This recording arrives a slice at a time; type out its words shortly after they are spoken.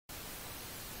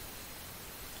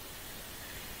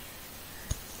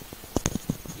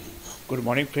Good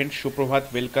morning friends, সুপ্রভাত,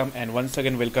 welcome and once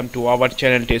again welcome to our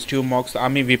channel টেস্টিউমক্স।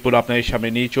 আমি বিপুল আপনাদের সামনে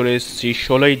নিয়ে চলে এসেছি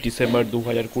 16ই ডিসেম্বর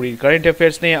 2020 কারেন্ট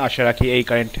অ্যাফেয়ার্স নিয়ে। আশা রাখি এই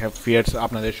কারেন্ট অ্যাফেয়ার্স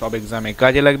আপনাদের সব এক্সামে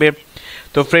কাজে লাগবে।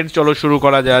 তো ফ্রেন্ডস, চলো শুরু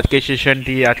করা যায় আজকের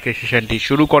সেশনটি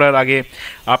শুরু করার আগে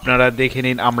আপনারা দেখে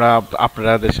নিন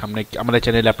আপনাদের সামনে আমাদের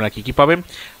চ্যানেলে আপনারা কী পাবেন।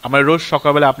 আমরা রোজ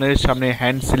সকালবেলা আপনাদের সামনে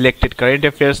হ্যান্ড সিলেক্টেড কারেন্ট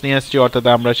অ্যাফেয়ার্স নিয়ে আসছি, অর্থাৎ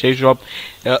আমরা সেই সব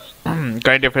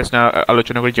কারেন্ট অ্যাফেয়ার্স নিয়ে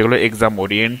আলোচনা করি যেগুলো এক্সাম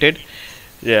ওরিয়েন্টেড।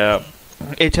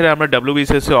 এছাড়া আমরা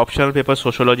WBPSC অপশনাল পেপার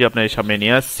সোশ্যোলজি আপনাদের সামনে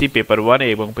নিয়ে আসছি। পেপার 1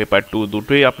 এবং পেপার 2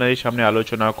 দুটোই আপনাদের সামনে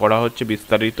আলোচনা করা হচ্ছে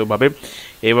বিস্তারিতভাবে,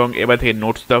 এবং এবার থেকে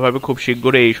নোটস দেওয়া হবে। খুব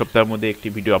শীঘ্রই এই সপ্তাহের মধ্যে একটি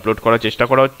ভিডিও আপলোড করার চেষ্টা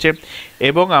করা হচ্ছে,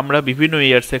 এবং আমরা বিভিন্ন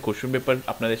ইয়ার্সের কোশ্চেন পেপার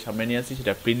আপনাদের সামনে নিয়ে আসছি,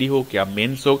 সেটা প্রিলি হোক ইয়া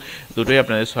মেন্স হোক, দুটোই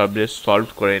আপনাদের সলভ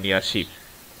করে নিয়ে আসি।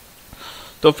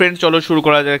 তো ফ্রেন্ডস, চলো শুরু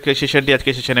করা যাক সেশনটি। আজকে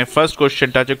সেশনের ফার্স্ট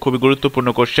কোশ্চেনটা আছে খুবই গুরুত্বপূর্ণ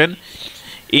question.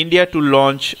 India to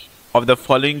launch of the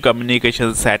following communication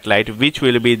satellite, which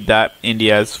will be the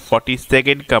India's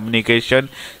 42nd communication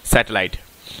satellite?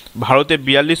 ভারতে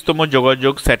 42তম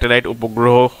যোগাযোগ স্যাটেলাইট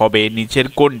উপগ্রহ হবে নিচের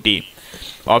কোনটি?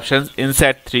 Options: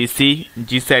 INSAT 3C,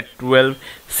 GSAT 12,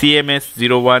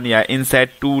 CMS-01 या ইনস্যাট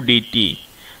 2DT।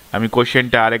 আমি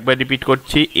কোশ্চেনটা আরেকবার রিপিট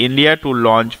করছি। India to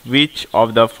launch which of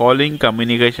the following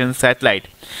communication satellite,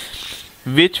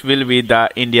 which will be the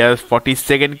India's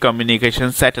 42nd communication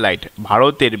satellite?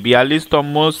 ভারতের 42তম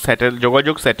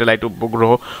যোগাযোগ স্যাটেলাইট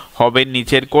উপগ্রহ হবে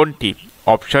নিচের কোনটি?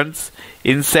 Options: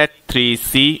 INSAT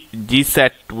 3C,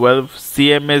 GSAT 12,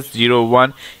 CMS-01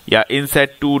 या ইনস্যাট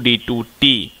 2D2T।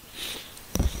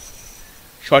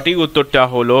 সঠিক উত্তরটা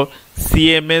হলো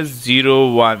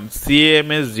CMS-01।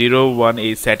 CMS-01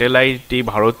 এই স্যাটেলাইটটি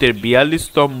ভারতের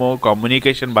 42তম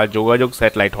কমিউনিকেশন বা যোগাযোগ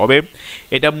স্যাটেলাইট হবে।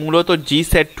 এটা মূলত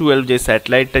জিস্যাট 12 যে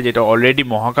স্যাটেলাইটটা যেটা অলরেডি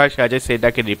মহাকাশে আছে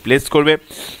সেটাকে রিপ্লেস করবে,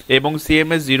 এবং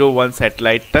CMS-01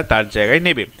 স্যাটেলাইটটা তার জায়গায়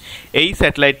নেবে। এই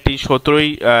স্যাটেলাইটটি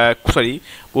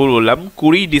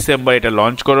 20 ডিসেম্বর এটা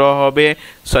লঞ্চ করা হবে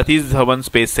সতীশ ধাওয়ান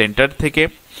স্পেস সেন্টার থেকে,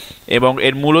 এবং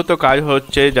এর মূলত কাজ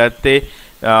হচ্ছে যাতে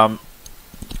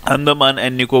আন্দামান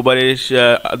অ্যান্ড নিকোবরের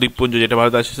দ্বীপপুঞ্জ যেটা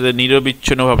ভারত আছে সেটা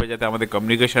নিরবিচ্ছিন্নভাবে যাতে আমাদের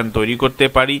কমিউনিকেশন তৈরি করতে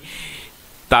পারি,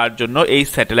 তার জন্য এই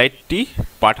স্যাটেলাইটটি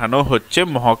পাঠানো হচ্ছে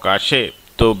মহাকাশে।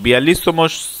 তো 42তম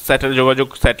যোগাযোগ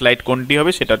স্যাটেলাইট কোনটি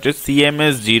হবে? সেটা হচ্ছে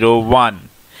CMS-01।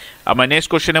 আমরা নেক্সট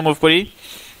কোশ্চেনে মুভ করি।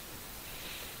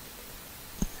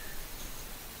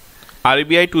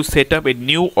 RBI to set up a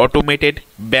new automated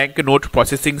bank note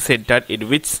processing center in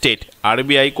which state?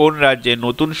 RBI কোন রাজ্যে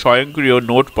নতুন স্বয়ংক্রিয়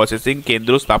নোট প্রসেসিং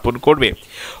কেন্দ্র স্থাপন করবে?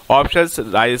 অপশনস: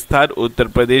 রাজস্থান,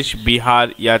 উত্তরপ্রদেশ, বিহার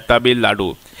ইয়া তামিলনাড়ু।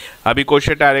 আমি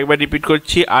কোশ্চেনটা আরেকবার রিপিট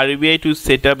করছি। RBI to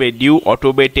set up a new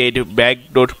automated bank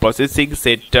note processing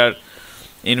center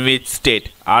in which state?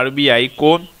 RBI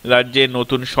কোন রাজ্যে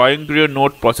নতুন স্বয়ংক্রিয়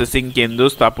নোট প্রসেসিং কেন্দ্র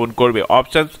স্থাপন করবে?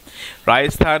 অপশনস: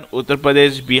 রাজস্থান,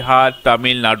 উত্তরপ্রদেশ, বিহার,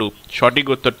 তামিলনাড়ু। সঠিক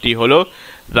উত্তরটি হলো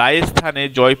রাজস্থানের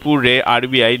জয়পুরে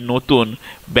RBI নতুন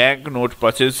ব্যাংক নোট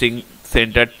প্রসেসিং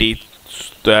সেন্টারটি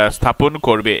স্থাপন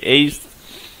করবে। এই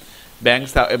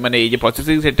এই যে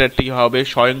প্রসেসিং সেন্টারটি হবে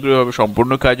স্বয়ংক্রিয়ভাবে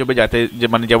সম্পূর্ণ কাজ হবে, যাতে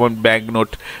যেমন ব্যাংক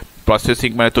নোট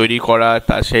প্রসেসিং তৈরি করা,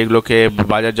 সেগুলোকে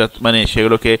বাজারজাত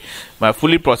সেগুলোকে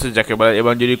ফুলি প্রসেস যাকে বলে,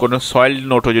 এবং যদি কোনো সয়েল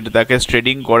নোটও যদি তাকে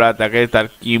ট্রেডিং করা, তার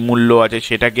কী মূল্য আছে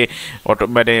সেটাকে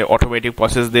অটোমেটিক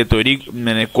প্রসেস দিয়ে তৈরি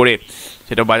করে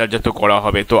সেটা বাজারজাত করা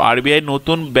হবে। তো RBI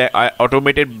নতুন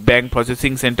অটোমেটেড ব্যাংক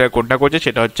প্রসেসিং সেন্টার কোনটা করছে?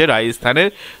 সেটা হচ্ছে রাজস্থানের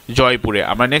জয়পুরে।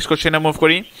 আমরা নেক্সট কোশ্চেনে মুভ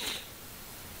করি।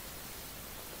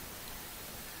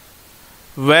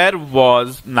 Where was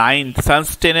 9th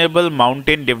Sustainable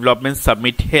Mountain Development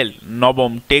Summit held?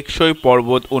 নবম টেকসই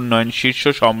পর্বত উন্নয়ন শীর্ষ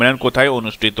সম্মেলন কোথায়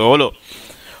অনুষ্ঠিত হলো?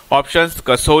 অপশনস: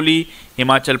 কাসৌলি,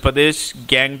 হিমাচল প্রদেশ,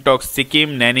 গ্যাংটক সিকিম,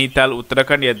 নৈনিতাল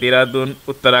উত্তরাখণ্ড ইয়া দেরাদুন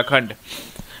উত্তরাখণ্ড।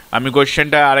 আমি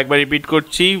কোশ্চেনটা আরেকবার রিপিট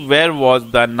করছি। Where was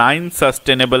the 9th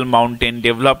Sustainable Mountain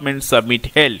Development Summit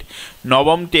held?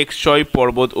 নবম টেকসই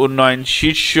পর্বত উন্নয়ন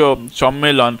শীর্ষ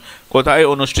সম্মেলন কোথায়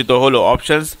অনুষ্ঠিত হলো?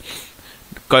 অপশনস: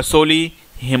 কাসৌলি,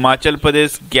 হিমাচল প্রদেশ,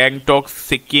 গ্যাংটক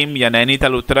সিকিম ইয়া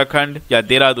নৈনিতাল উত্তরাখণ্ড ইয়া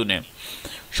দেরাদুনে।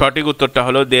 সঠিক উত্তরটা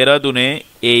হলো দেরাদুনে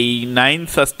এই 9th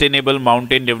সাস্টেনেবল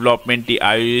মাউন্টেন ডেভেলপমেন্টটি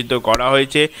আয়োজিত করা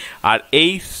হয়েছে। আর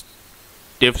এই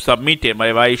সাবমিটে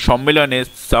বা এই সম্মেলনের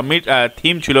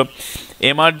থিম ছিল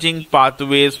emerging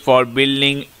pathways for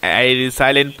building A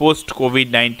রিসাইলেন্ট post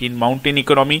COVID-19 mountain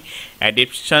economy,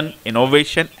 adoption,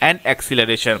 innovation and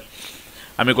acceleration.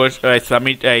 আমি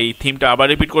এই থিমটা আবার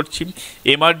রিপিট করছি।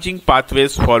 Emerging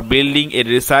pathways for building A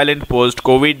রিসাইলেন্ট post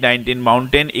COVID-19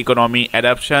 mountain economy,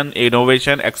 adoption,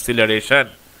 innovation, acceleration.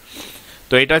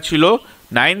 তো এটা ছিল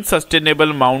 9th sustainable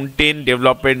mountain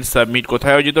development summit.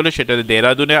 কোথায় আয়োজিত হলো? সেটা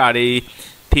দেরাদুনে, আর এই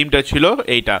থিমটা ছিল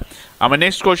এইটা। আমরা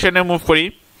নেক্সট কোশ্চেনে মুভ করি।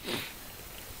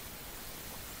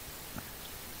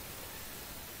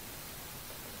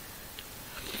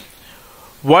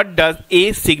 What does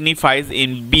A signifies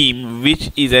in beam, which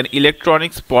is an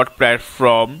electronic spot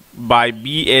platform by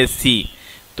BSC?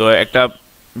 তো একটা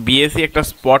BSC একটা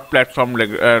স্পট প্ল্যাটফর্ম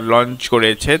লঞ্চ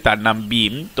করেছে, তার নাম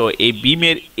বিম। তো এই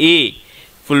বিমের এ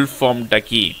ফুল ফর্মটা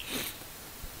কি?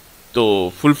 তো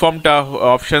ফুল ফর্মটা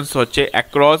অপশনস হচ্ছে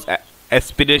অ্যাক্রস,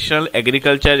 অ্যাসপিরেশনাল,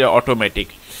 এগ্রিকালচার, অটোমেটিক।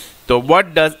 তো what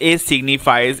does A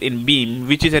signifies in beam,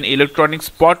 which is an electronic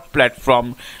spot platform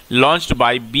launched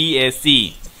by BSC?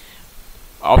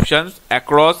 Options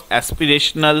across,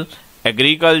 aspirational,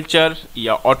 agriculture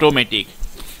या automatic।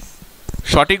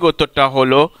 সঠিক উত্তরটা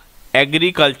হলো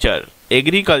এগ্রিকালচার।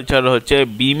 এগ্রিকালচার হচ্ছে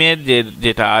বিমের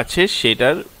যেটা আছে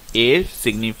সেটার এ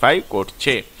সিগনিফাই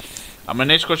করছে। আমরা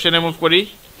নেক্সট কোশ্চেনে মুভ করি।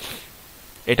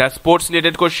 এটা স্পোর্টস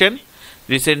রিলেটেড কোশ্চেন,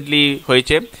 রিসেন্টলি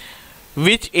হয়েছে।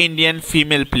 Which Indian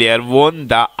female player won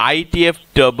the ITF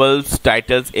doubles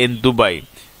titles in Dubai?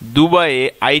 দুবাইয়ে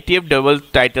ITF ডাবলস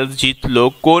টাইটেলস জিতলো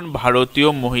কোন ভারতীয়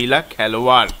মহিলা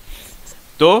খেলোয়াড়?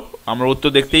 তো আমরা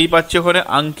উত্তর দেখতেই পাচ্ছি ওখানে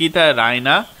অঙ্কিতা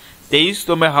রায়না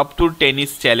 23তম হাফটুর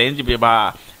টেনিস চ্যালেঞ্জ বা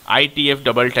ITF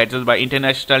ডাবল টাইটেলস বা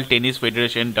international tennis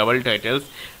federation double titles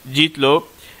জিতলো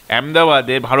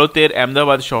আহমেদাবাদে, ভারতের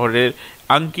আহমেদাবাদ শহরের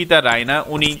অঙ্কিতা রায়না।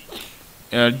 উনি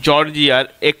জর্জিয়ার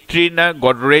একট্রিনা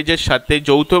গডরেজের সাথে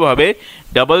যৌথভাবে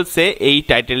ডাবলসে এই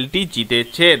টাইটেলটি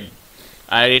জিতেছেন।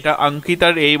 আর এটা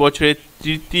অঙ্কিতার এই বছরের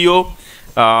তৃতীয়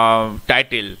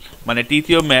টাইটেল, মানে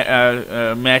তৃতীয়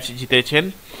ম্যাচ জিতেছেন।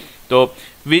 তো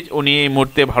উনি এই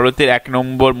মুহূর্তে ভারতের 1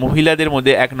 নম্বর মহিলাদের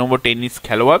মধ্যে 1 নম্বর টেনিস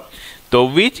খেলোয়াড়। তো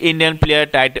which Indian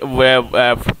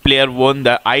player won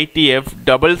the ITF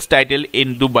doubles title in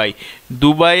Dubai?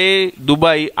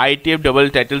 Dubai ITF double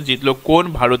title জিতলো কোন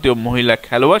ভারতীয় মহিলা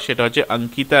খেলোয়াড়? সেটা হচ্ছে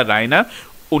অঙ্কিতা রায়না।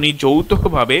 উনি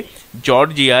যৌথভাবে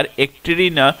জর্জিয়ার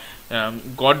একট্রিনা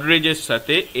গডরেজের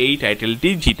সাথে এই টাইটেলটি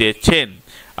জিতেছেন।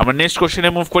 আমরা নেক্সট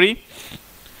কোশ্চেনে মুভ করি।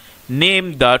 Name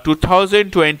the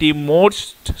 2020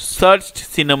 most searched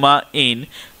cinema in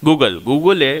Google.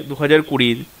 গুগলে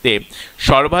 2020-তে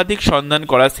সর্বাধিক সন্ধান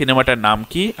করা সিনেমাটার নাম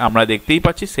কি? আমরা দেখতেই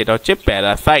পাচ্ছি সেটা হচ্ছে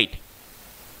প্যারাসাইট।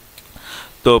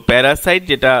 তো প্যারাসাইট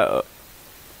যেটা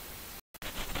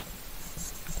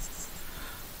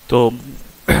তো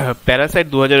প্যারাসাইট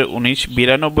 2019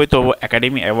 92তম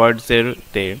একাডেমি অ্যাওয়ার্ডসের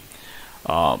তে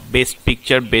best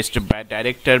picture, best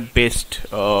director, best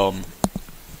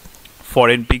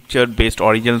foreign picture, best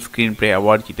original screen play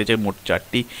award জিতেছে। মোট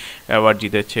 4টি অ্যাওয়ার্ড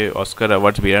জিতেছে। Oscar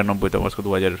awards 92তম Oscar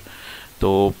 2000। তো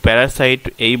প্যারাসাইট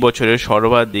এই বছরের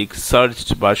সর্বাধিক সার্চ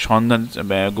বা সন্ধান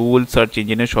গুগল সার্চ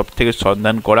ইঞ্জিনের সব থেকে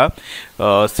সন্ধান করা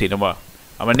সিনেমা।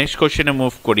 আমরা নেক্সট কোশ্চেনে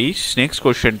মুভ করি। নেক্সট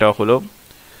কোশ্চেনটা হলো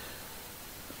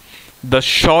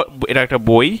এটা একটা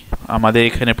বই, আমাদের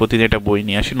এখানে প্রতিদিন একটা বই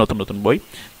নিয়ে আসি, নতুন নতুন বই।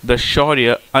 The শৌর্য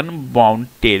unbound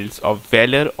tales of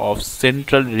ভ্যালর of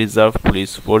central reserve police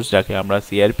force, যাকে আমরা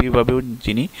সিআরপি ভাবেও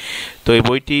চিনি। তো এই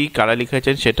বইটি কারা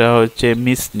লিখেছেন? সেটা হচ্ছে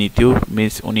মিস নিতু,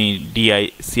 উনি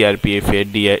সিআরপিএফ এর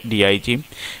DIG,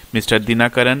 mister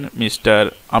দিনাকরন, mister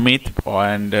Amit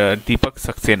and Dipak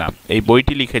Saxena. এই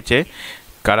বইটি লিখেছে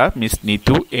কারা? Miss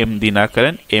Nitu, M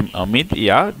দিনাকরন, M Amit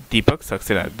yeah Dipak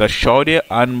Saxena. The শৌর্য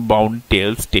unbound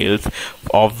tales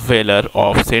of ভ্যালর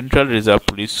of central reserve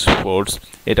police force.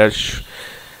 এটা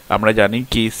আমরা জানি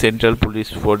কি সেন্ট্রাল পুলিশ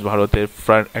ফোর্স ভারতের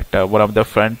একটা one of the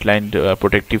front line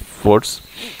protective force.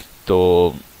 তো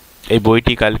এই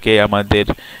বইটি কালকে আমাদের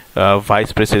ভাইস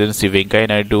প্রেসিডেন্ট শ্রী ভেঙ্কাইয়া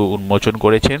নাইডু উন্মোচন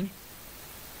করেছেন।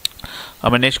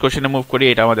 আমরা নেক্সট কোশ্চেনে মুভ করি।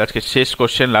 এটা আমাদের আজকে শেষ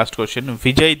কোশ্চেন, লাস্ট কোশ্চেন।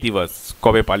 বিজয় দিবস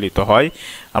কবে পালিত হয়?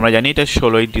 আমরা জানি এটা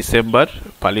 16ই ডিসেম্বর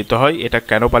পালিত হয়। এটা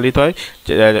কেন পালিত হয়?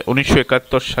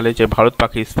 1971 সালে যে ভারত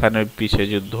পাকিস্তানের পিছে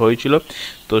যুদ্ধ হয়েছিল,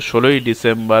 তো 16ই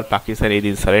ডিসেম্বর পাকিস্তান এই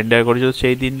দিন সারেন্ডার করেছিল।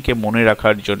 সেই দিনকে মনে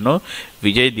রাখার জন্য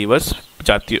বিজয় দিবস,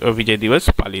 জাতীয় বিজয় দিবস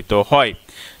পালিত হয়।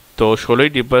 তো 16ই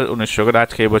ডিসেম্বর 1971,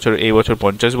 আজকে এই বছর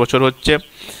 50 বছর হচ্ছে।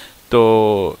 তো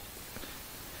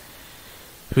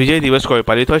বিজয় দিবস কবে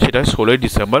পালিত হয়? সেটা 16ই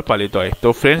ডিসেম্বর পালিত হয়। তো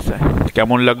ফ্রেন্ডস,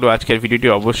 কেমন লাগলো আজকের ভিডিওটি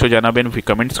অবশ্যই জানাবেন,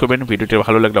 কমেন্টস করবেন। ভিডিওটি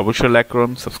ভালো লাগলে অবশ্যই লাইক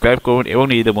করুন, সাবস্ক্রাইব করুন এবং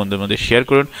নিজেদের বন্ধুদের মধ্যে শেয়ার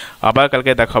করুন। আবার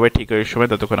কালকে দেখা হবে ঠিক ওই সময়।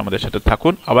 ততক্ষণ আমাদের সাথে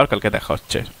থাকুন। আবার কালকে দেখা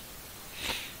হচ্ছে।